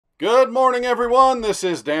Good morning, everyone. This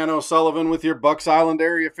is Dan O'Sullivan with your Bucks Island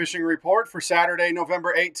Area Fishing Report for Saturday,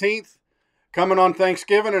 November 18th. Coming on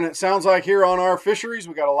Thanksgiving, and it sounds like here on our fisheries,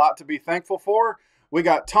 we got a lot to be thankful for. We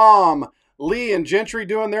got Tom, Lee, and Gentry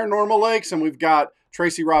doing their normal lakes, and we've got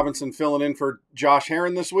Tracy Robinson filling in for Josh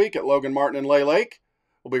Herron this week at Logan Martin and Lay Lake.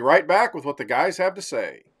 We'll be right back with what the guys have to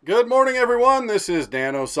say. Good morning, everyone. This is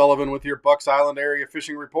Dan O'Sullivan with your Bucks Island Area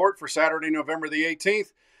Fishing Report for Saturday, November the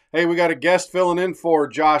 18th. Hey, we got a guest filling in for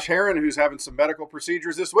Josh Herron, who's having some medical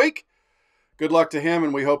procedures this week. Good luck to him,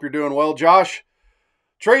 and we hope you're doing well, Josh.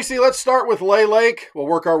 Tracy, let's start with Lay Lake. We'll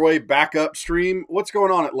work our way back upstream. What's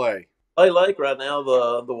going on at Lay? Lay Lake right now,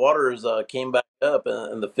 the waters came back up,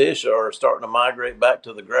 and the fish are starting to migrate back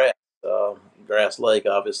to the grass lake,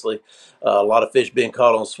 obviously. A lot of fish being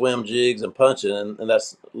caught on swim jigs and punching, and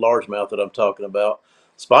that's largemouth that I'm talking about.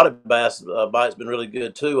 Spotted bass bite's been really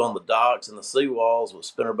good, too, on the docks and the seawalls with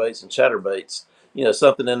spinnerbaits and chatterbaits. You know,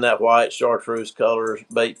 something in that white chartreuse color,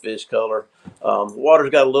 bait fish color.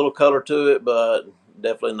 Water's got a little color to it, but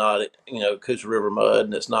definitely not, Coosa River mud,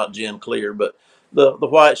 and it's not gin clear, but the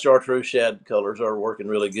white chartreuse shad colors are working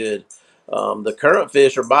really good. The current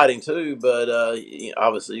fish are biting too, but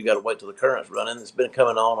obviously you got to wait till the current's running. It's been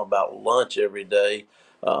coming on about lunch every day.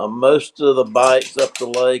 Most of the bites up the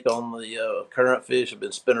lake on the current fish have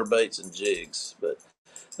been spinner baits and jigs, but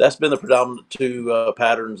that's been the predominant two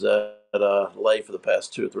patterns at Lay for the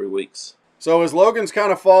past 2 or 3 weeks. So as Logan's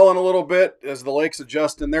kind of fallen a little bit, as the lakes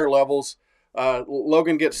adjust in their levels,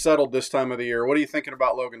 Logan gets settled this time of the year. What are you thinking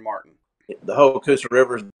about Logan Martin? The whole Coosa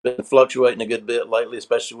River has been fluctuating a good bit lately,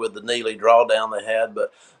 especially with the Neely drawdown they had.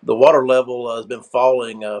 But the water level has been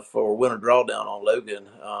falling for winter drawdown on Logan.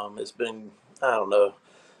 It's been, I don't know,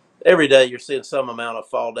 every day you're seeing some amount of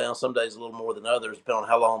fall down. Some days a little more than others, depending on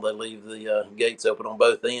how long they leave the gates open on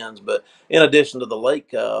both ends. But in addition to the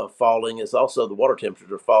lake falling, it's also the water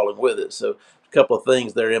temperatures are falling with it. So a couple of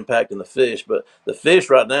things there impacting the fish. But the fish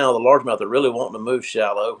right now, the largemouth, are really wanting to move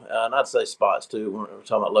shallow. And I'd say spots too. We're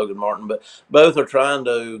talking about Logan Martin, but both are trying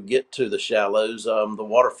to get to the shallows. The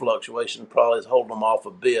water fluctuation probably is holding them off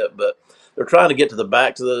a bit, but they're trying to get to the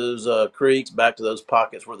backs of those creeks, back to those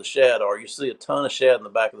pockets where the shad are. You see a ton of shad in the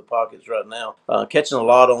back of the pockets right now. Catching a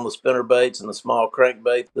lot on the spinner baits and the small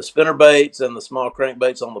crankbait. The spinner baits and the small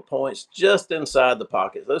crankbaits on the points just inside the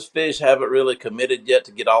pockets. Those fish haven't really committed yet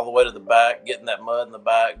to get all the way to the back, getting that mud in the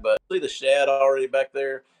back, but see the shad already back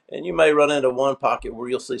there. And you may run into one pocket where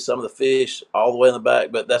you'll see some of the fish all the way in the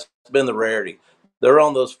back, but that's been the rarity. They're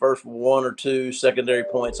on those first 1 or 2 secondary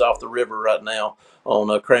points off the river right now on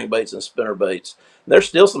crankbaits and spinnerbaits. There's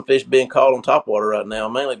still some fish being caught on topwater right now.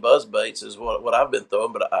 Mainly buzz baits is what I've been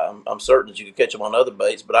throwing, but I'm certain that you can catch them on other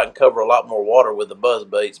baits. But I can cover a lot more water with the buzz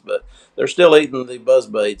baits. But they're still eating the buzz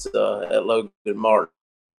baits at Logan Martin.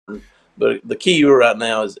 But the key right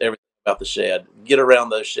now is everything about the shad. Get around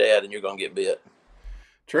those shad, and you're going to get bit.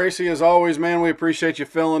 Tracy, as always, man, we appreciate you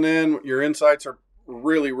filling in. Your insights are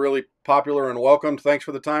really, really popular and welcomed. Thanks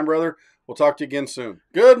for the time, brother. We'll talk to you again soon.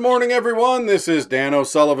 Good morning, everyone. This is Dan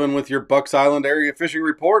O'Sullivan with your Bucks Island Area Fishing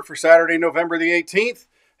Report for Saturday, November the 18th.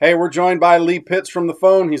 Hey, we're joined by Lee Pitts from the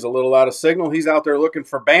phone. He's a little out of signal. He's out there looking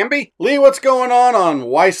for Bambi. Lee, what's going on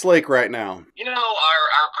Weiss Lake right now? You know,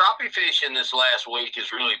 our crappie fishing this last week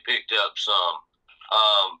has really picked up some.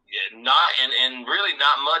 Really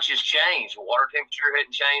not much has changed. The water temperature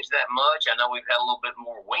hadn't changed that much. I know we've had a little bit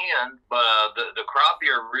more wind, but the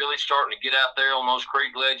crappie are really starting to get out there on those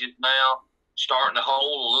creek ledges now, starting to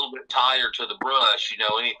hold a little bit tighter to the brush. You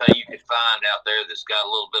know, anything you could find out there that's got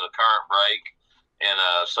a little bit of current break and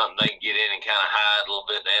something they can get in and kind of hide a little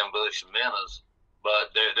bit to ambush the minnows.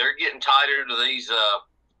 But they're getting tighter to these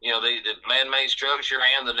the man-made structure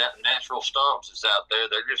and the natural stumps that's out there.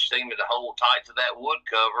 They're just seeming to hold tight to that wood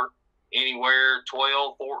cover anywhere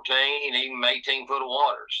 12, 14, even 18 foot of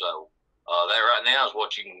water. So that right now is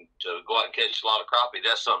what you can to go out and catch a lot of crappie.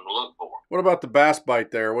 That's something to look for. What about the bass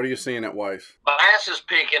bite there? What are you seeing at Weiss? Bass is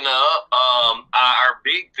picking up. Our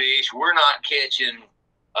big fish, we're not catching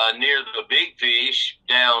near the big fish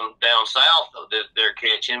down south that they're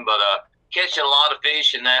catching, but catching a lot of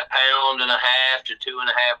fish in that 1.5 to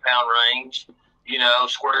 2.5 pound range. You know,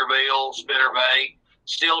 square bill, spinnerbait.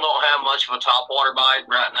 Still don't have much of a topwater bite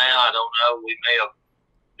right now. I don't know. We may have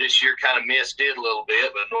this year kind of missed it a little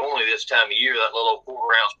bit, but normally this time of year, that little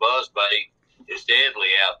 4-ounce buzz bait is deadly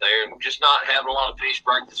out there. And just not having a lot of fish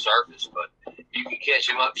break the surface, but you can catch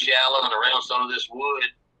them up shallow and around some of this wood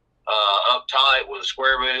up tight with a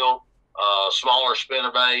square bill, smaller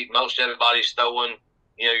spinnerbait. Most everybody's throwing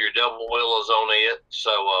your double willows on it.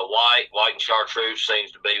 So white and chartreuse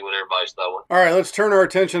seems to be what everybody's throwing. All right, let's turn our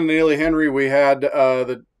attention to Neely Henry. We had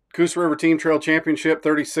the Coosa River Team Trail Championship,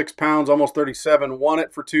 36 pounds, almost 37, won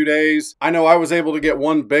it for 2 days. I know I was able to get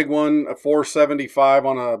one big one, a 475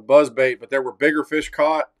 on a buzzbait, but there were bigger fish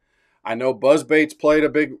caught. I know buzzbaits played a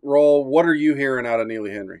big role. What are you hearing out of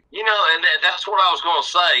Neely Henry? You know, and that's what I was going to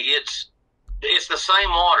say. It's the same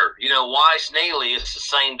water. You know, Weiss, Neely, it's the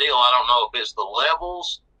same deal. I don't know if it's the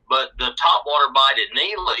levels, but the top water bite at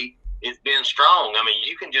Neely, it's been strong. I mean,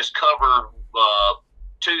 you can just cover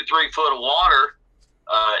 2-3 foot of water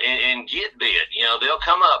and get bit. You know, they'll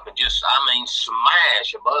come up and just,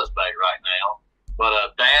 smash a buzzbait right now. But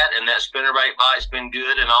that and that spinnerbait bite's been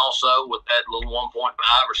good, and also with that little 1.5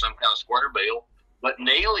 or some kind of square bill. But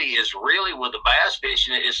Neely is really, with the bass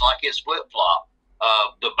fishing, it's like it's flip-flop.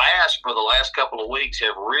 The bass for the last couple of weeks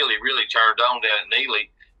have really, really turned on down at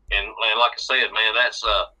Neely. And like I said, man, that's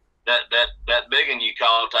that big one you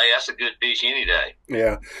caught today, that's a good fish any day.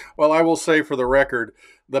 Yeah. Well, I will say for the record,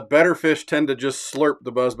 the better fish tend to just slurp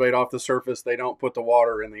the buzzbait off the surface. They don't put the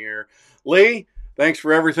water in the air. Lee, thanks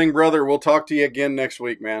for everything, brother. We'll talk to you again next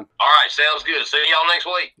week, man. All right, sounds good. See y'all next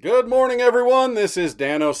week. Good morning, everyone. This is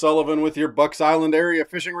Dan O'Sullivan with your Bucks Island area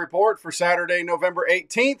fishing report for Saturday, November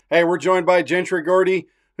 18th. Hey, we're joined by Gentry Gordy,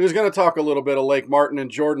 who's going to talk a little bit of Lake Martin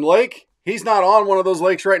and Jordan Lake. He's not on one of those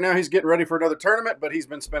lakes right now. He's getting ready for another tournament, but he's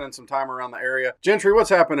been spending some time around the area. Gentry,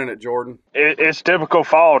 what's happening at Jordan? It's typical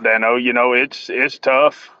fall, Dano. You know, it's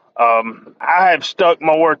tough. I have stuck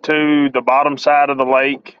more to the bottom side of the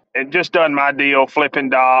lake and just done my deal,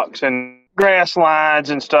 flipping docks and grass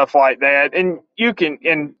lines and stuff like that. And you can,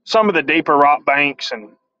 in some of the deeper rock banks and,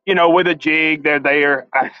 you know, with a jig, they're there.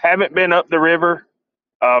 I haven't been up the river.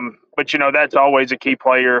 But, you know, that's always a key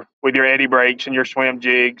player with your eddy breaks and your swim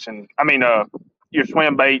jigs and, your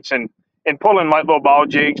swim baits and pulling like little ball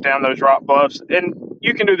jigs down those rock bluffs. And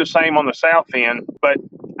you can do the same on the south end, but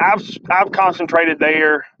I've concentrated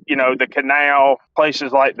there, you know, the canal,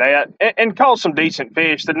 places like that, and caught some decent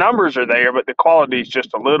fish. The numbers are there, but the quality is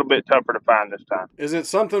just a little bit tougher to find this time. Is it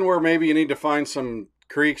something where maybe you need to find some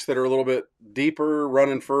creeks that are a little bit deeper,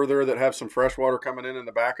 running further, that have some fresh water coming in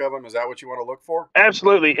the back of them? Is that what you want to look for?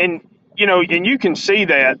 Absolutely. And, you know, and you can see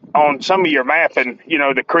that on some of your mapping, you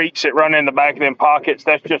know, the creeks that run in the back of them pockets,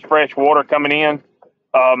 that's just fresh water coming in.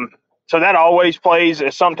 So that always plays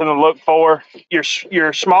as something to look for.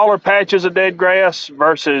 Your smaller patches of dead grass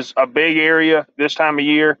versus a big area this time of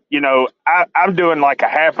year. You know, I'm doing like a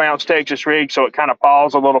half-ounce Texas rig, so it kind of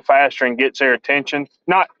falls a little faster and gets their attention.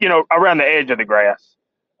 Not, you know, around the edge of the grass.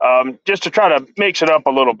 Just to try to mix it up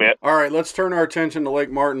a little bit. All right, let's turn our attention to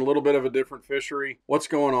Lake Martin, a little bit of a different fishery. What's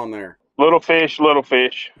going on there? Little fish.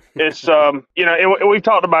 It's, you know, we've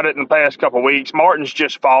talked about it in the past couple of weeks. Martin's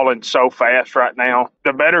just falling so fast right now.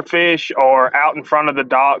 The better fish are out in front of the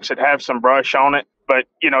docks that have some brush on it, but,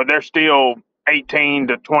 you know, they're still 18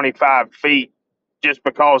 to 25 feet just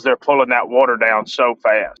because they're pulling that water down so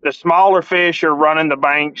fast. The smaller fish are running the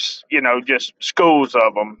banks, you know, just schools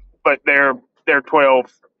of them, but they're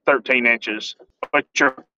 12, 13 inches. But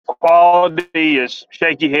your quality is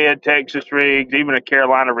shaky head, Texas rigs, even a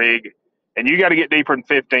Carolina rig. And you got to get deeper than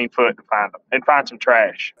 15 foot to find them and find some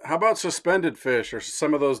trash. How about suspended fish or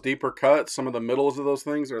some of those deeper cuts, some of the middles of those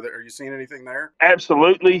things? Are you seeing anything there?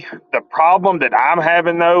 Absolutely. The problem that I'm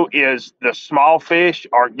having, though, is the small fish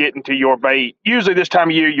are getting to your bait. Usually this time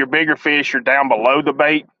of year, your bigger fish are down below the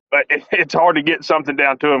bait. But it's hard to get something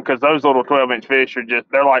down to them because those little 12-inch fish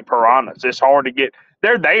they're like piranhas. It's hard to get.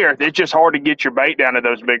 They're there. It's just hard to get your bait down to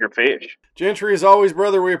those bigger fish. Gentry, as always,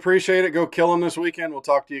 brother, we appreciate it. Go kill them this weekend. We'll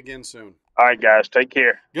talk to you again soon. All right, guys. Take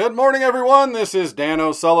care. Good morning, everyone. This is Dan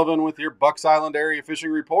O'Sullivan with your Bucks Island area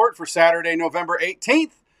fishing report for Saturday, November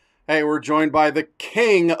 18th. Hey, we're joined by the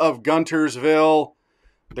king of Guntersville.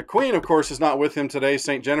 The queen, of course, is not with him today.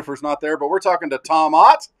 St. Jennifer's not there, but we're talking to Tom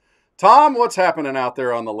Ott. Tom, what's happening out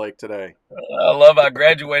there on the lake today? I love I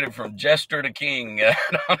graduated from jester to king.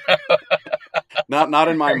 Not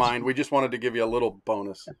in my mind. We just wanted to give you a little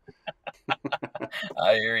bonus.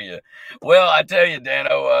 I hear you. Well, I tell you,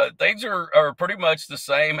 Dano, things are pretty much the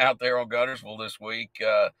same out there on Guntersville this week.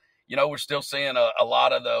 You know, we're still seeing a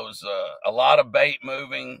lot of those, a lot of bait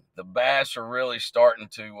moving. The bass are really starting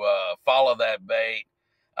to follow that bait.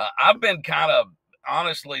 I've been kind of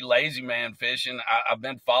honestly lazy man fishing. I've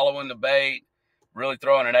been following the bait, really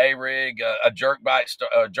throwing an A-rig, a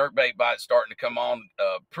jerkbait bite starting to come on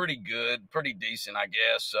pretty good, pretty decent, I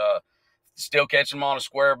guess. Still catching them on a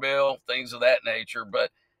square bill, things of that nature.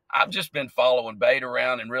 But I've just been following bait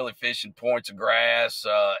around and really fishing points of grass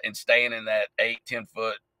and staying in that 8-10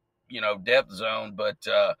 foot, you know, depth zone. But,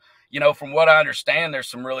 you know, from what I understand, there's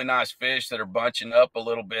some really nice fish that are bunching up a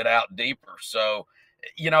little bit out deeper. So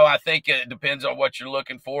I think it depends on what you're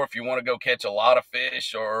looking for. If you want to go catch a lot of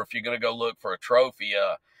fish or if you're going to go look for a trophy,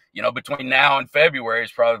 between now and February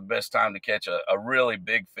is probably the best time to catch a really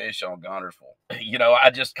big fish on Guntersville. I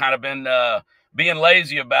just kind of been being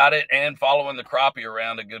lazy about it and following the crappie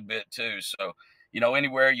around a good bit too. So,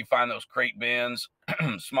 anywhere you find those creek bends,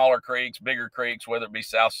 smaller creeks, bigger creeks, whether it be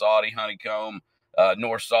South Saudi, Honeycomb,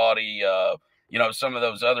 North Saudi, some of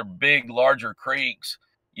those other big, larger creeks,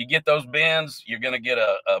 you get those bends, you're going to get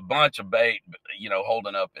a bunch of bait,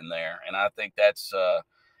 holding up in there. And I think that's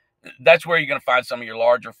where you're going to find some of your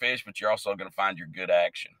larger fish, but you're also going to find your good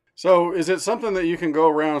action. So is it something that you can go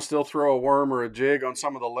around and still throw a worm or a jig on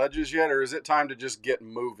some of the ledges yet, or is it time to just get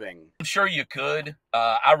moving? I'm sure you could.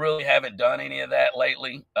 I really haven't done any of that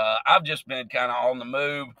lately. I've just been kind of on the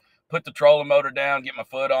move, put the trolling motor down, get my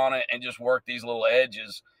foot on it, and just work these little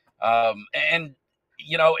edges.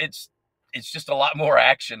 It's just a lot more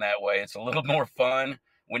action that way. It's a little more fun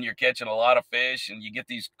when you're catching a lot of fish and you get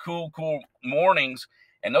these cool mornings,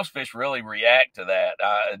 and those fish really react to that.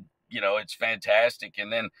 It's fantastic.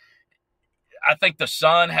 And then I think the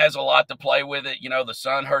sun has a lot to play with it. The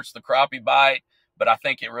sun hurts the crappie bite, but I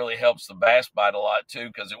think it really helps the bass bite a lot too,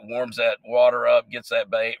 because it warms that water up, gets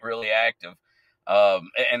that bait really active.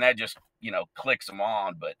 And that just, clicks them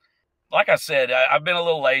on. But like I said, I've been a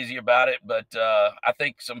little lazy about it, but I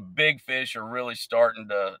think some big fish are really starting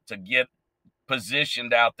to get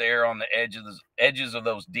positioned out there on the edges of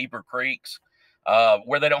those deeper creeks,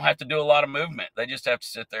 where they don't have to do a lot of movement. They just have to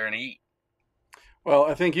sit there and eat. Well,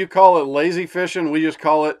 I think you call it lazy fishing. We just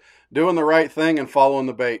call it doing the right thing and following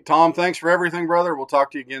the bait. Tom, thanks for everything, brother. We'll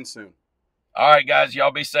talk to you again soon. All right, guys,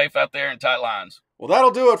 y'all be safe out there in tight lines. Well,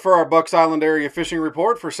 that'll do it for our Bucks Island Area Fishing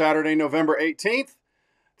Report for Saturday, November 18th.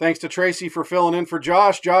 Thanks to Tracy for filling in for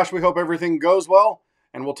Josh. Josh, we hope everything goes well,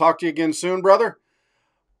 and we'll talk to you again soon, brother.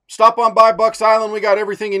 Stop on by Bucks Island. We got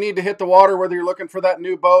everything you need to hit the water, whether you're looking for that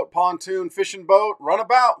new boat, pontoon, fishing boat,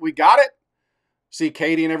 runabout. We got it. See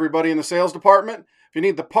Katie and everybody in the sales department. If you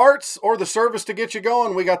need the parts or the service to get you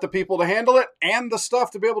going, we got the people to handle it and the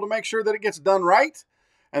stuff to be able to make sure that it gets done right.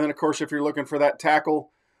 And then, of course, if you're looking for that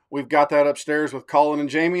tackle, we've got that upstairs with Colin and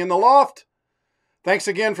Jamie in the loft. Thanks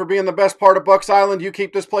again for being the best part of Bucks Island. You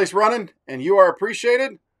keep this place running, and you are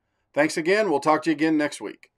appreciated. Thanks again. We'll talk to you again next week.